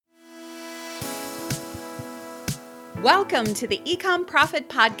Welcome to the eComm Profit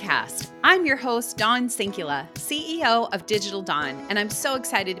Podcast. I'm your host, Dawn Sinkula, CEO of Digital Dawn, and I'm so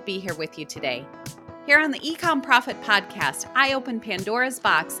excited to be here with you today. Here on the eComm Profit Podcast, I open Pandora's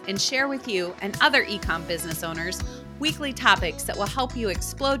box and share with you and other eComm business owners weekly topics that will help you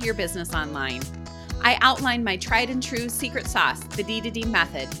explode your business online. I outline my tried and true secret sauce, the D2D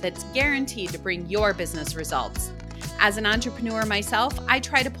method, that's guaranteed to bring your business results. As an entrepreneur myself, I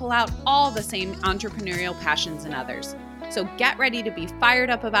try to pull out all the same entrepreneurial passions in others. So get ready to be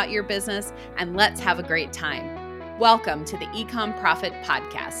fired up about your business and let's have a great time. Welcome to the eComm Profit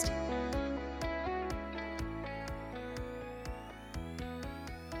Podcast.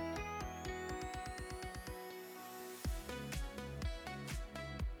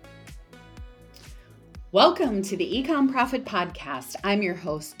 Welcome to the eComm Profit Podcast. I'm your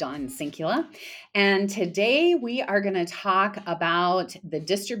host, Dawn Sinkula, and today we are going to talk about the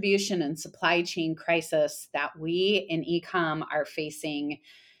distribution and supply chain crisis that we in eComm are facing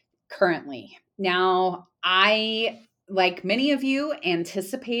currently. Now, I, like many of you,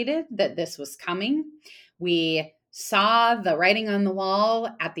 anticipated that this was coming. We saw the writing on the wall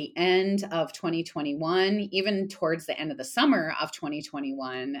at the end of 2021, even towards the end of the summer of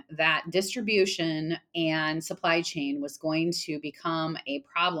 2021, that distribution and supply chain was going to become a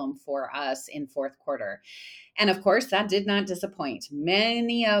problem for us in fourth quarter. And of course, that did not disappoint.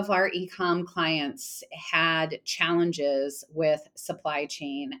 Many of our eComm clients had challenges with supply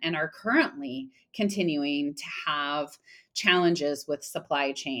chain and are currently continuing to have challenges with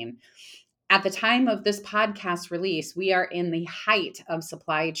supply chain. At the time of this podcast release, we are in the height of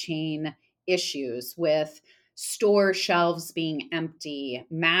supply chain issues with store shelves being empty,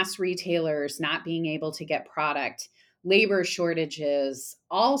 mass retailers not being able to get product, labor shortages,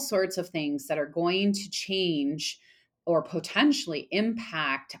 all sorts of things that are going to change or potentially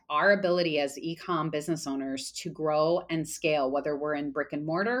impact our ability as eComm business owners to grow and scale, whether we're in brick and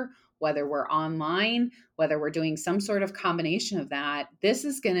mortar, whether we're online, whether we're doing some sort of combination of that. This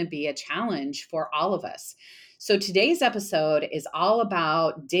is going to be a challenge for all of us. So today's episode is all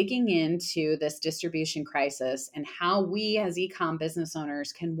about digging into this distribution crisis and how we as eComm business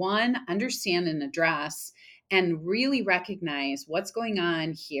owners can, one, understand and address and really recognize what's going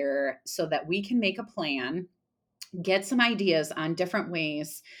on here so that we can make a plan, get some ideas on different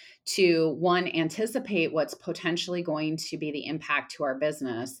ways to, one, anticipate what's potentially going to be the impact to our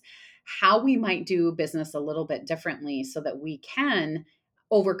business, how we might do business a little bit differently so that we can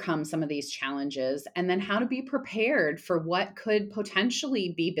overcome some of these challenges, and then how to be prepared for what could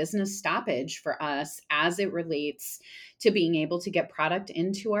potentially be business stoppage for us as it relates to being able to get product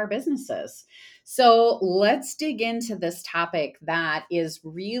into our businesses. So let's dig into this topic that is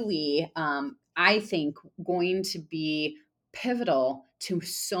really, I think, going to be pivotal to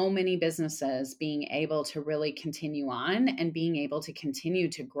so many businesses being able to really continue on and being able to continue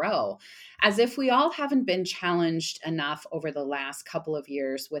to grow. As if we all haven't been challenged enough over the last couple of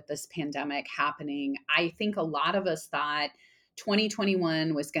years with this pandemic happening, I think a lot of us thought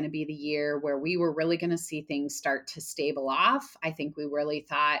 2021 was going to be the year where we were really going to see things start to stable off. I think we really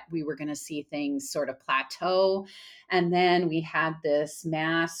thought we were going to see things sort of plateau. And then we had this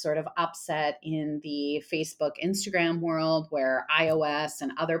mass sort of upset in the Facebook, Instagram world where iOS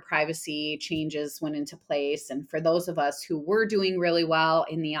and other privacy changes went into place. And for those of us who were doing really well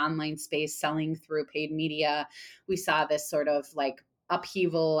in the online space, selling through paid media, we saw this sort of like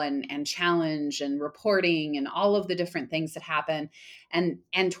upheaval and challenge and reporting and all of the different things that happen.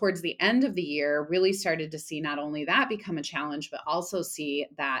 And towards the end of the year, really started to see not only that become a challenge, but also see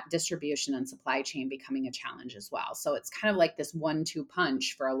that distribution and supply chain becoming a challenge as well. So it's kind of like this 1-2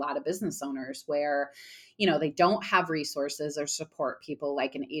 punch for a lot of business owners where, you know, they don't have resources or support people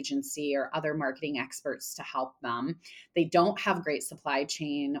like an agency or other marketing experts to help them. They don't have great supply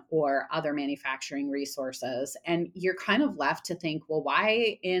chain or other manufacturing resources. And you're kind of left to think, well,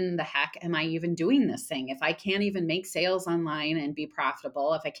 why in the heck am I even doing this thing? If I can't even make sales online and be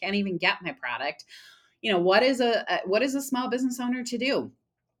profitable, if I can't even get my product, you know, what is a small business owner to do?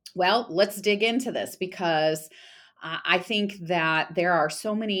 Well, let's dig into this because I think that there are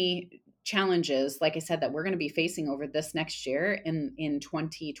so many challenges, like I said, that we're going to be facing over this next year in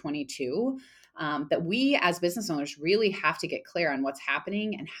 2022, that we as business owners really have to get clear on what's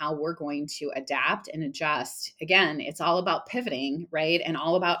happening and how we're going to adapt and adjust. Again, it's all about pivoting, right? And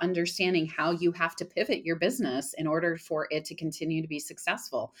all about understanding how you have to pivot your business in order for it to continue to be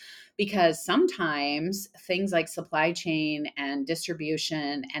successful. Because sometimes things like supply chain and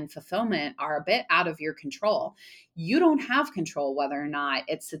distribution and fulfillment are a bit out of your control. You don't have control whether or not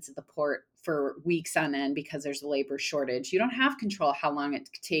it sits at the port for weeks on end because there's a labor shortage. You don't have control how long it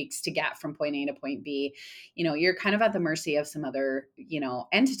takes to get from point A to point B. You're kind of at the mercy of some other,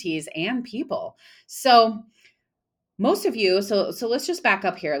 entities and people. So most of you, so let's just back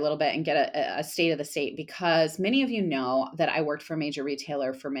up here a little bit and get a state of the state, because many of you know that I worked for a major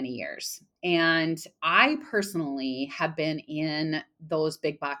retailer for many years. And I personally have been in those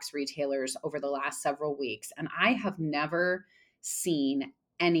big box retailers over the last several weeks, and I have never seen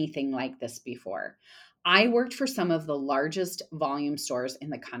anything like this before. I worked for some of the largest volume stores in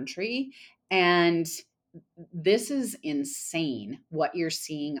the country, and this is insane what you're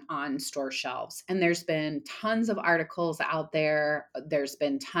seeing on store shelves. And there's been tons of articles out there. There's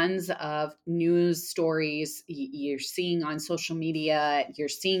been tons of news stories you're seeing on social media, you're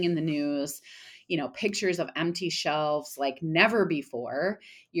seeing in the news, pictures of empty shelves like never before.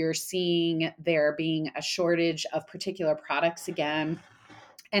 You're seeing there being a shortage of particular products again.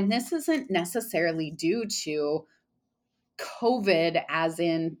 And this isn't necessarily due to COVID, as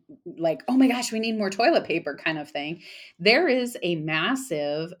in like, oh my gosh, we need more toilet paper kind of thing. There is a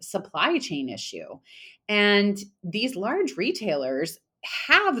massive supply chain issue. And these large retailers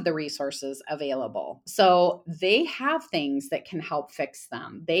have the resources available. So they have things that can help fix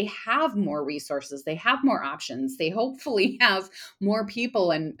them. They have more resources. They have more options. They hopefully have more people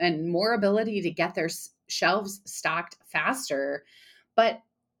and more ability to get their shelves stocked faster. But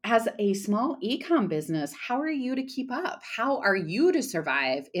as a small eComm business, how are you to keep up? How are you to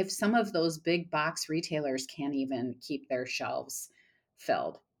survive if some of those big box retailers can't even keep their shelves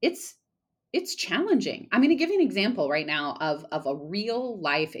filled? It's challenging. I'm going to give you an example right now of a real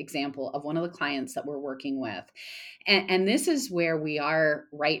life example of one of the clients that we're working with. And this is where we are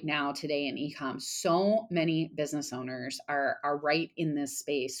right now today in eComm. So many business owners are right in this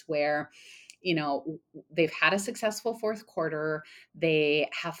space where they've had a successful fourth quarter. They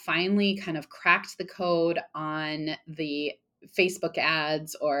have finally kind of cracked the code on the Facebook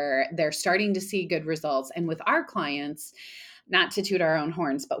ads, or they're starting to see good results. And with our clients, not to toot our own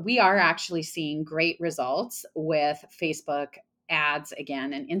horns, but we are actually seeing great results with Facebook ads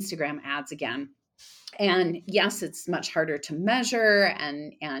again and Instagram ads again. And yes, it's much harder to measure,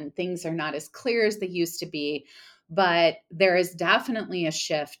 and things are not as clear as they used to be. But there is definitely a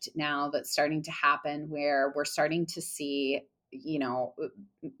shift now that's starting to happen where we're starting to see,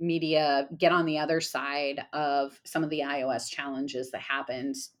 media get on the other side of some of the iOS challenges that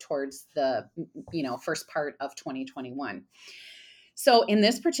happened towards the, first part of 2021. So in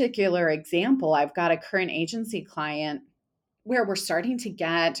this particular example, I've got a current agency client where we're starting to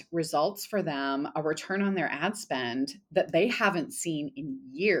get results for them, a return on their ad spend that they haven't seen in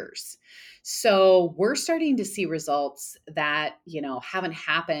years. So we're starting to see results that, haven't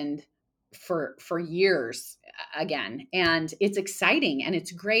happened for years again. And it's exciting and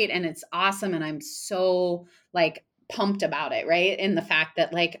it's great and it's awesome. And I'm so like pumped about it, right? In the fact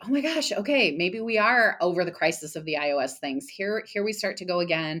that like, oh my gosh, okay, maybe we are over the crisis of the iOS things. Here we start to go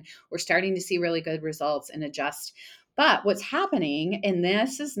again. We're starting to see really good results and adjust. But what's happening, and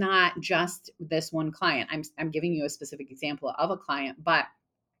this is not just this one client, I'm giving you a specific example of a client, but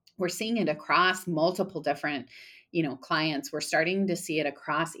we're seeing it across multiple different, clients. We're starting to see it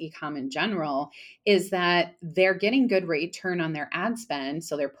across eComm in general, is that they're getting good return on their ad spend.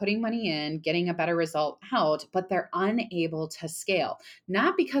 So they're putting money in, getting a better result out, but they're unable to scale,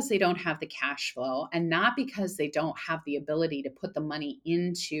 not because they don't have the cash flow and not because they don't have the ability to put the money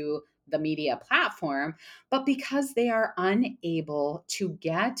into the media platform, but because they are unable to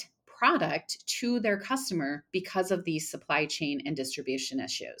get product to their customer because of these supply chain and distribution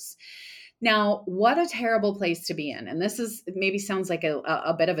issues. Now, what a terrible place to be in. And this is maybe sounds like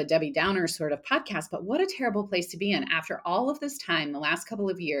a bit of a Debbie Downer sort of podcast, but what a terrible place to be in after all of this time, the last couple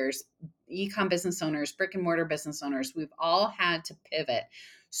of years. Ecomm business owners, brick and mortar business owners, we've all had to pivot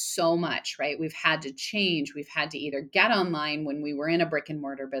so much, right? We've had to change. We've had to either get online when we were in a brick and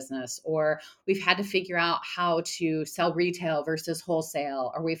mortar business, or we've had to figure out how to sell retail versus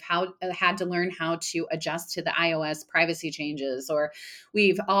wholesale, or we've had to learn how to adjust to the iOS privacy changes, or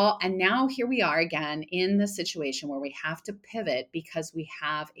and now here we are again in the situation where we have to pivot because we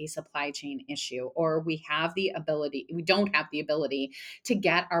have a supply chain issue, or we don't have the ability to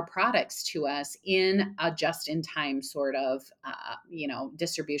get our products to us in a just-in-time sort of,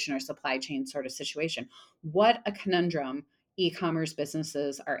 distribution or supply chain sort of situation. What a conundrum e-commerce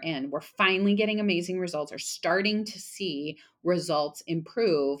businesses are in. We're finally getting amazing results, or starting to see results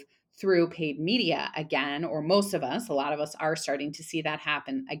improve through paid media again, or most of us, a lot of us are starting to see that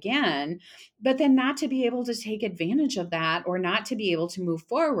happen again, but then not to be able to take advantage of that or not to be able to move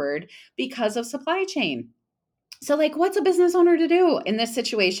forward because of supply chain. So like, what's a business owner to do in this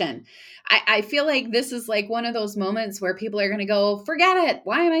situation? I feel like this is like one of those moments where people are going to go, forget it.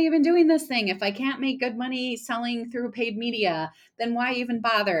 Why am I even doing this thing? If I can't make good money selling through paid media, then why even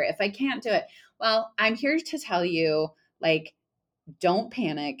bother if I can't do it? Well, I'm here to tell you, like, don't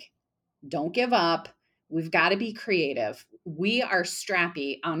panic. Don't give up. We've got to be creative. We are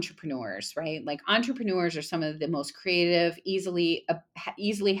strappy entrepreneurs, right? Like entrepreneurs are some of the most creative, easily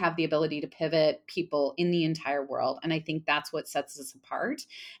have the ability to pivot people in the entire world, and I think that's what sets us apart,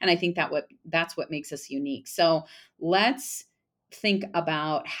 and I think that's what makes us unique. So, let's think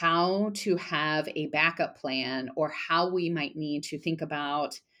about how to have a backup plan, or how we might need to think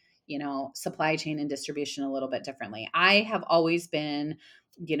about, supply chain and distribution a little bit differently. I have always been,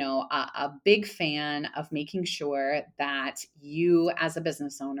 a big fan of making sure that you as a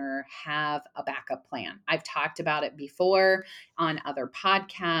business owner have a backup plan. I've talked about it before on other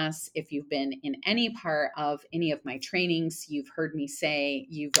podcasts. If you've been in any part of any of my trainings, you've heard me say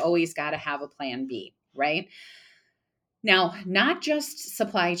you've always got to have a plan B, right? Now, not just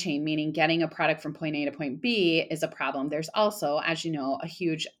supply chain, meaning getting a product from point A to point B, is a problem. There's also, as you know, a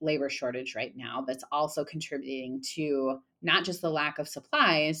huge labor shortage right now that's also contributing to not just the lack of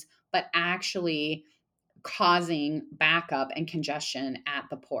supplies, but actually causing backup and congestion at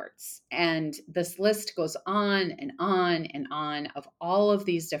the ports. And this list goes on and on and on of all of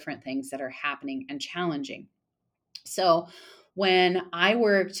these different things that are happening and challenging. So, when I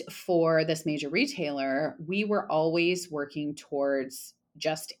worked for this major retailer, we were always working towards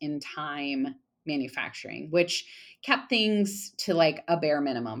just in time manufacturing, which kept things to like a bare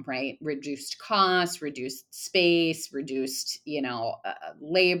minimum, right? Reduced costs, reduced space, reduced,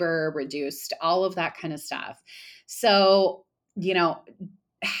 labor, reduced all of that kind of stuff. So,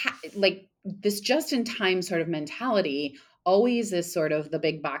 like this just in time sort of mentality always is sort of the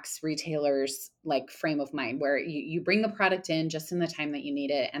big box retailers like frame of mind, where you bring the product in just in the time that you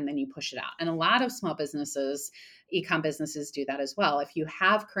need it and then you push it out. And a lot of small businesses, e-com businesses, do that as well. If you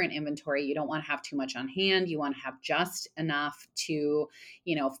have current inventory, you don't want to have too much on hand. You want to have just enough to,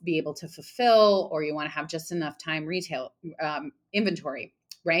 be able to fulfill, or you want to have just enough time retail inventory,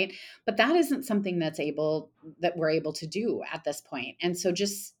 right? But that isn't something that we're able to do at this point. And so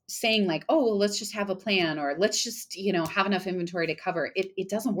just saying like, oh, well, let's just have a plan, or let's just, have enough inventory to cover it. It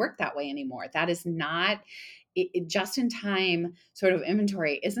doesn't work that way anymore. That is not just in time sort of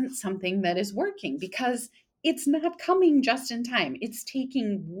inventory isn't something that is working, because it's not coming just in time. It's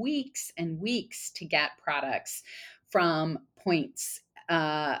taking weeks and weeks to get products from points,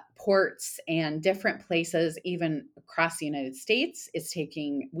 ports and different places, even across the United States. It's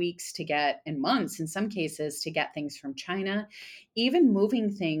taking weeks to get, and months in some cases, to get things from China, even moving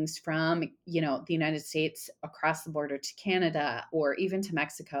things from, the United States across the border to Canada, or even to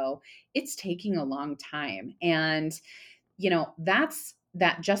Mexico. It's taking a long time. And,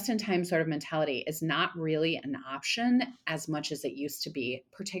 that just in time sort of mentality is not really an option as much as it used to be,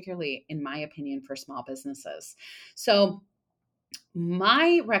 particularly in my opinion, for small businesses. So,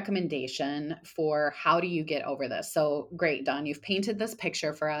 my recommendation for how do you get over this? So great, Don, you've painted this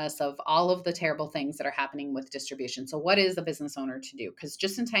picture for us of all of the terrible things that are happening with distribution. So what is a business owner to do? Because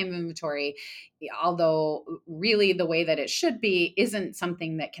just in time inventory, although really the way that it should be, isn't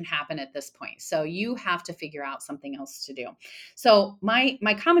something that can happen at this point. So you have to figure out something else to do. So my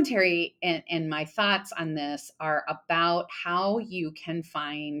commentary and my thoughts on this are about how you can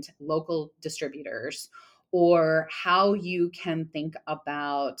find local distributors, or how you can think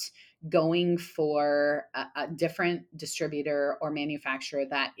about going for a different distributor or manufacturer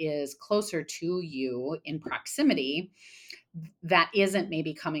that is closer to you in proximity, that isn't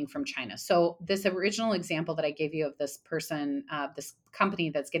maybe coming from China. So this original example that I gave you of this person, this company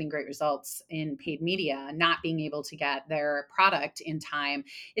that's getting great results in paid media, not being able to get their product in time,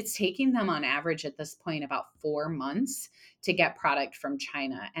 it's taking them on average at this point about 4 months to get product from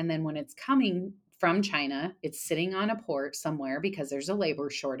China. And then when it's coming from China, it's sitting on a port somewhere because there's a labor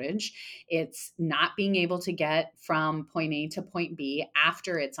shortage. It's not being able to get from point A to point B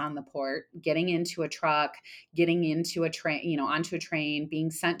after it's on the port, getting into a truck, getting into a train, onto a train, being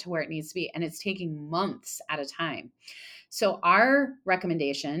sent to where it needs to be. And it's taking months at a time. So our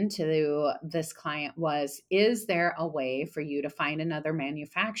recommendation to this client was, is there a way for you to find another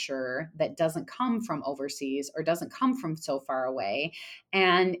manufacturer that doesn't come from overseas or doesn't come from so far away?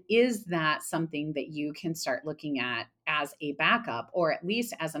 And is that something that you can start looking at as a backup, or at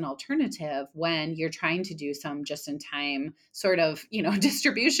least as an alternative when you're trying to do some just in time sort of,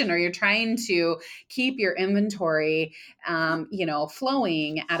 distribution, or you're trying to keep your inventory,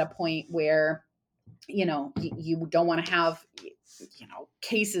 flowing at a point where, you don't want to have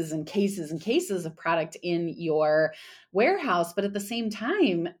cases and cases and cases of product in your warehouse. But at the same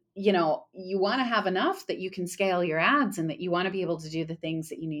time, you want to have enough that you can scale your ads and that you want to be able to do the things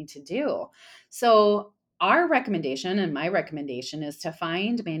that you need to do. So our recommendation and my recommendation is to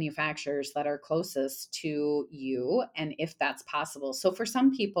find manufacturers that are closest to you, and if that's possible. So for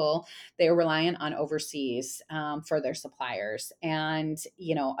some people, they're reliant on overseas for their suppliers. And,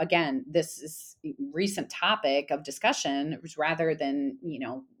 again, this is a recent topic of discussion rather than,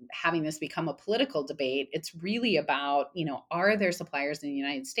 having this become a political debate. It's really about, are there suppliers in the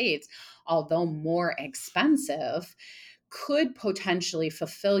United States, although more expensive, could potentially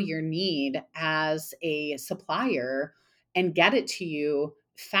fulfill your need as a supplier and get it to you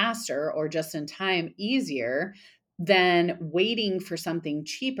faster or just in time easier than waiting for something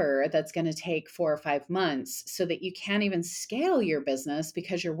cheaper that's going to take 4 or 5 months, so that you can't even scale your business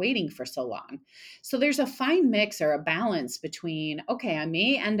because you're waiting for so long. So there's a fine mix or a balance between, okay, I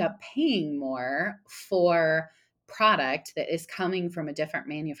may end up paying more for product that is coming from a different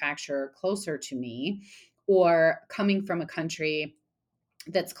manufacturer closer to me, or coming from a country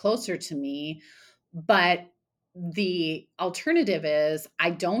that's closer to me. But the alternative is I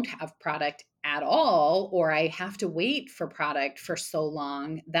don't have product at all, or I have to wait for product for so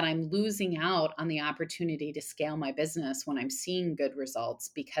long that I'm losing out on the opportunity to scale my business when I'm seeing good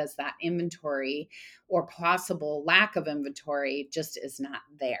results, because that inventory or possible lack of inventory just is not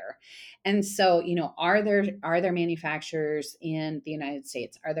there. And so, are there manufacturers in the United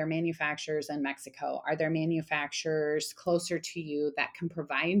States? Are there manufacturers in Mexico? Are there manufacturers closer to you that can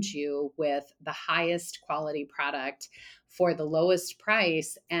provide you with the highest quality product for the lowest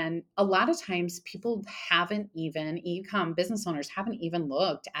price? And a lot of times people haven't even, e-com business owners haven't even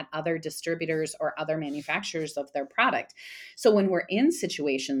looked at other distributors or other manufacturers of their product. So when we're in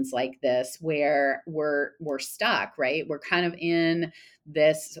situations like this where we're stuck, right? We're kind of in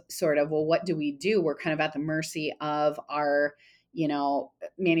this sort of, well, what do we do? We're kind of at the mercy of our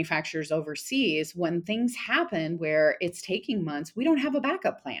manufacturers overseas. When things happen where it's taking months, we don't have a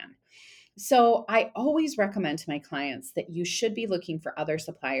backup plan. So I always recommend to my clients that you should be looking for other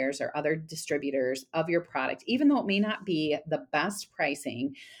suppliers or other distributors of your product, even though it may not be the best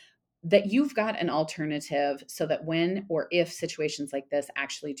pricing, that you've got an alternative, so that when or if situations like this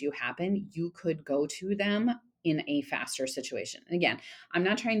actually do happen, you could go to them in a faster situation. And again, I'm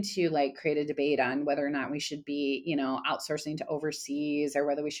not trying to create a debate on whether or not we should be, outsourcing to overseas, or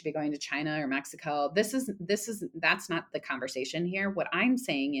whether we should be going to China or Mexico. That's not the conversation here. What I'm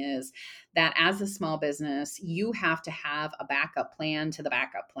saying is that as a small business, you have to have a backup plan to the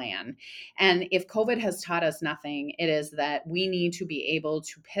backup plan. And if COVID has taught us nothing, it is that we need to be able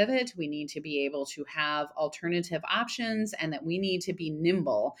to pivot. We need to be able to have alternative options, and that we need to be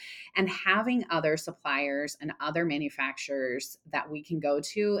nimble. And having other suppliers and other manufacturers that we can go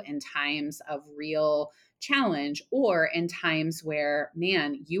to in times of real challenge, or in times where,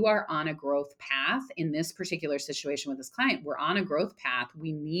 man, you are on a growth path. In this particular situation with this client, we're on a growth path.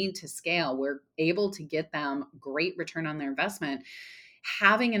 We need to scale. We're able to get them great return on their investment.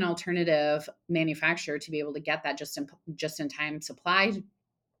 Having an alternative manufacturer to be able to get that just in time supply,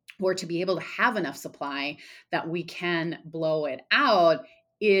 or to be able to have enough supply that we can blow it out,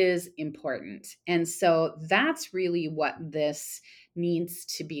 is important. And so that's really what this needs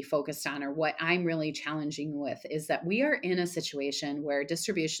to be focused on, or what I'm really challenging with, is that we are in a situation where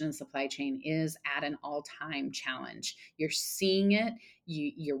distribution and supply chain is at an all-time challenge. You're seeing it,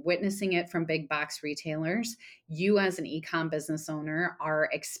 you're witnessing it from big box retailers. You as an e-com business owner are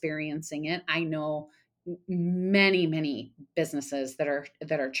experiencing it. I know many businesses that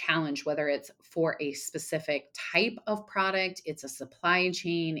are challenged, whether it's for a specific type of product, it's a supply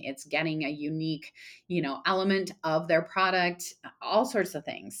chain, it's getting a unique element of their product, all sorts of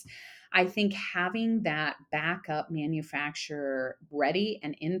things. I think having that backup manufacturer ready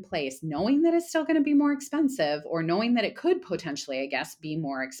and in place, knowing that it's still going to be more expensive, or knowing that it could potentially, I guess, be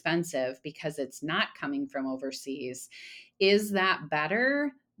more expensive because it's not coming from overseas, is that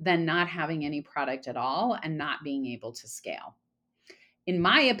better than not having any product at all and not being able to scale? In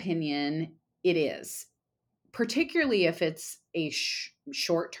my opinion, it is. Particularly if it's a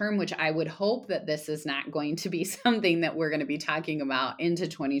short term, which I would hope that this is not going to be something that we're going to be talking about into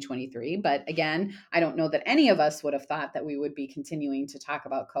 2023. But again, I don't know that any of us would have thought that we would be continuing to talk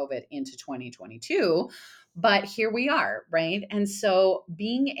about COVID into 2022. But here we are, right? And so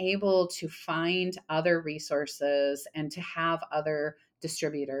being able to find other resources and to have other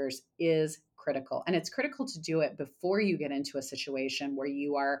distributors is critical. And it's critical to do it before you get into a situation where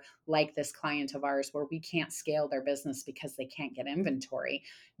you are like this client of ours, where we can't scale their business because they can't get inventory.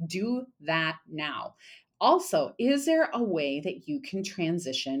 Do that now. Also, is there a way that you can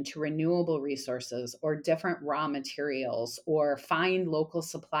transition to renewable resources or different raw materials, or find local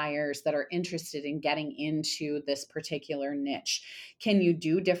suppliers that are interested in getting into this particular niche? Can you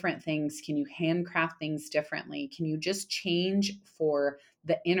do different things? Can you handcraft things differently? Can you just change for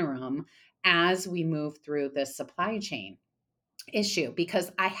the interim as we move through this supply chain issue?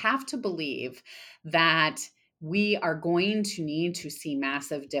 Because I have to believe that we are going to need to see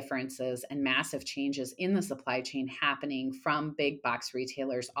massive differences and massive changes in the supply chain happening from big box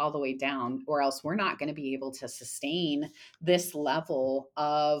retailers all the way down, or else we're not going to be able to sustain this level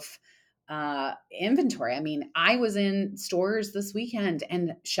of inventory. I mean, I was in stores this weekend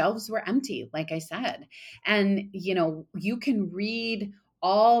and shelves were empty, like I said. And, you can read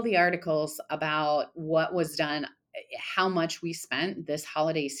all the articles about what was done, how much we spent this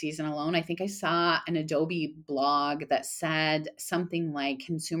holiday season alone. I think I saw an Adobe blog that said something like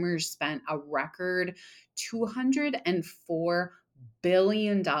consumers spent a record $204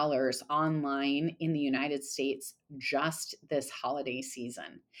 billion online in the United States just this holiday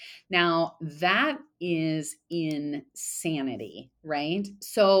season. Now, that is insanity, right?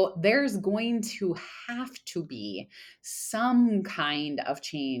 So there's going to have to be some kind of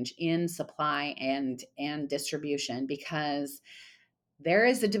change in supply and distribution, because there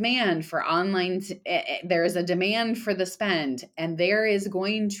is a demand for online, there is a demand for the spend, and there is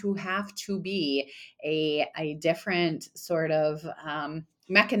going to have to be a different sort of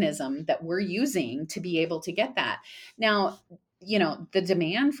mechanism that we're using to be able to get that. Now, the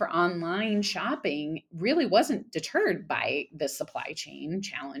demand for online shopping really wasn't deterred by the supply chain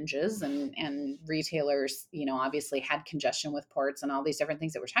challenges, and retailers, obviously had congestion with ports and all these different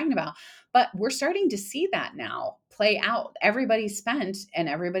things that we're talking about. But we're starting to see that now play out. Everybody spent and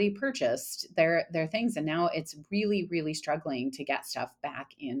everybody purchased their things, and now it's really, really struggling to get stuff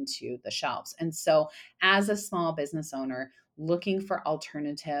back into the shelves. And so, as a small business owner looking for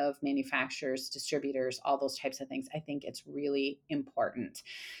alternative manufacturers, distributors, all those types of things, I think it's really important.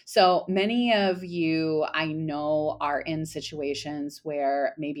 So many of you, I know, are in situations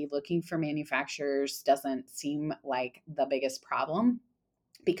where maybe looking for manufacturers doesn't seem like the biggest problem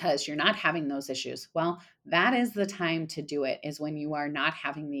because you're not having those issues. Well, that is the time to do it, is when you are not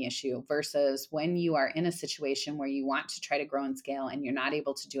having the issue, versus when you are in a situation where you want to try to grow and scale and you're not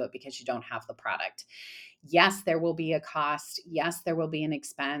able to do it because you don't have the product. Yes, there will be a cost. Yes, there will be an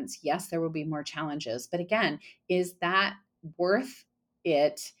expense. Yes, there will be more challenges. But again, is that worth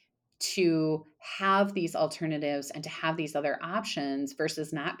it to have these alternatives and to have these other options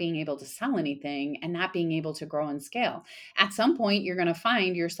versus not being able to sell anything and not being able to grow and scale? At some point, you're going to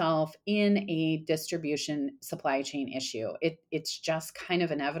find yourself in a distribution supply chain issue. It's just kind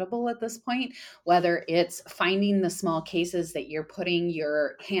of inevitable at this point, whether it's finding the small cases that you're putting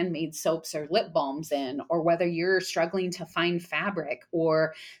your handmade soaps or lip balms in, or whether you're struggling to find fabric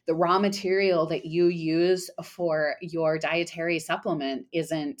or the raw material that you use for your dietary supplement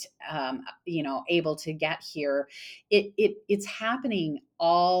isn't, able to get here. It's happening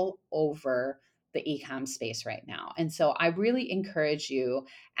all over the eComm space right now. And so I really encourage you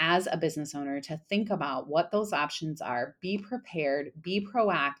as a business owner to think about what those options are, be prepared, be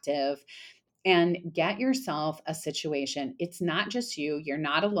proactive, and get yourself a situation. It's not just you. You're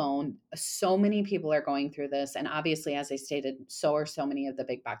not alone. So many people are going through this. And obviously, as I stated, so are so many of the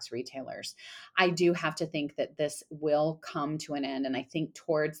big box retailers. I do have to think that this will come to an end. And I think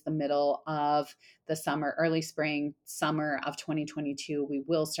towards the middle of the summer, early spring, summer of 2022, we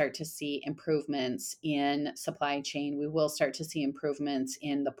will start to see improvements in supply chain. We will start to see improvements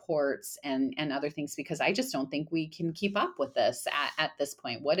in the ports and other things, because I just don't think we can keep up with this at this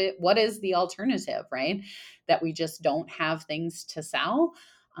point. What is the alternative, right? That we just don't have things to sell.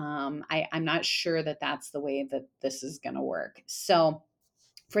 I'm not sure that that's the way that this is going to work. So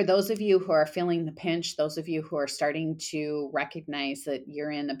for those of you who are feeling the pinch, those of you who are starting to recognize that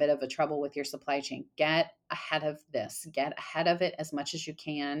you're in a bit of a trouble with your supply chain, get ahead of this. Get ahead of it as much as you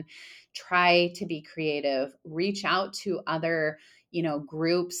can. Try to be creative. Reach out to other,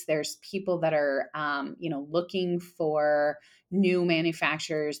 groups. There's people that are, looking for new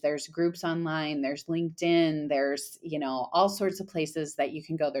manufacturers. There's groups online. There's LinkedIn. There's, all sorts of places that you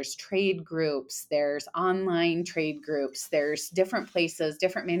can go. There's trade groups. There's online trade groups. There's different places,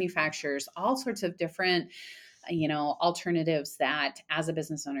 different manufacturers, all sorts of different, alternatives that as a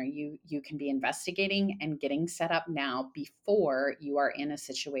business owner, you can be investigating and getting set up now before you are in a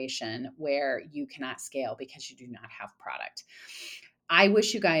situation where you cannot scale because you do not have product. I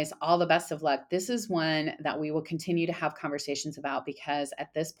wish you guys all the best of luck. This is one that we will continue to have conversations about because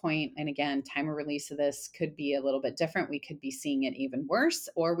at this point, and again, time of release of this could be a little bit different. We could be seeing it even worse,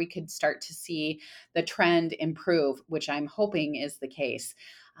 or we could start to see the trend improve, which I'm hoping is the case.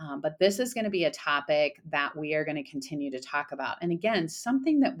 But this is going to be a topic that we are going to continue to talk about. And again,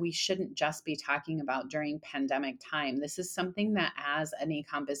 something that we shouldn't just be talking about during pandemic time. This is something that as an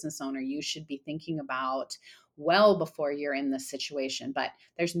eComm business owner, you should be thinking about well before you're in this situation. But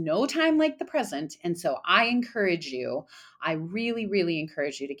there's no time like the present. And so I really, really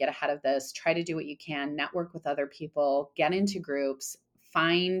encourage you to get ahead of this, try to do what you can, network with other people, get into groups,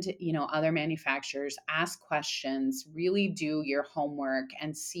 find, other manufacturers, ask questions, really do your homework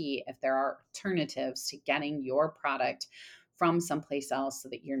and see if there are alternatives to getting your product from someplace else so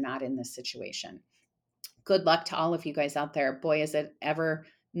that you're not in this situation. Good luck to all of you guys out there. Boy, is it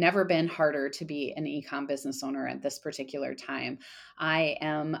never been harder to be an eComm business owner at this particular time. I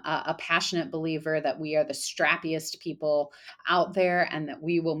am a passionate believer that we are the strappiest people out there and that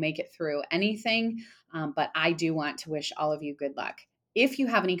we will make it through anything. But I do want to wish all of you good luck. If you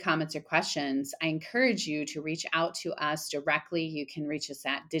have any comments or questions, I encourage you to reach out to us directly. You can reach us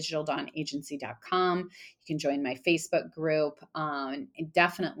at digitaldawnagency.com. You can join my Facebook group. And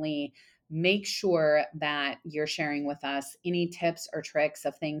definitely make sure that you're sharing with us any tips or tricks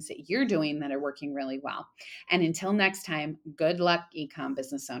of things that you're doing that are working really well. And until next time, good luck, eComm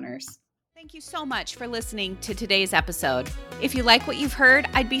business owners. Thank you so much for listening to today's episode. If you like what you've heard,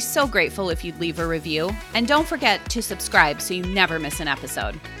 I'd be so grateful if you'd leave a review. And don't forget to subscribe so you never miss an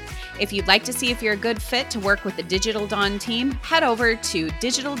episode. If you'd like to see if you're a good fit to work with the Digital Dawn team, head over to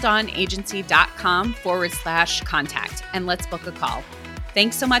digitaldawnagency.com/contact and let's book a call.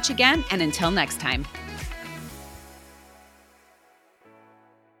 Thanks so much again, and until next time.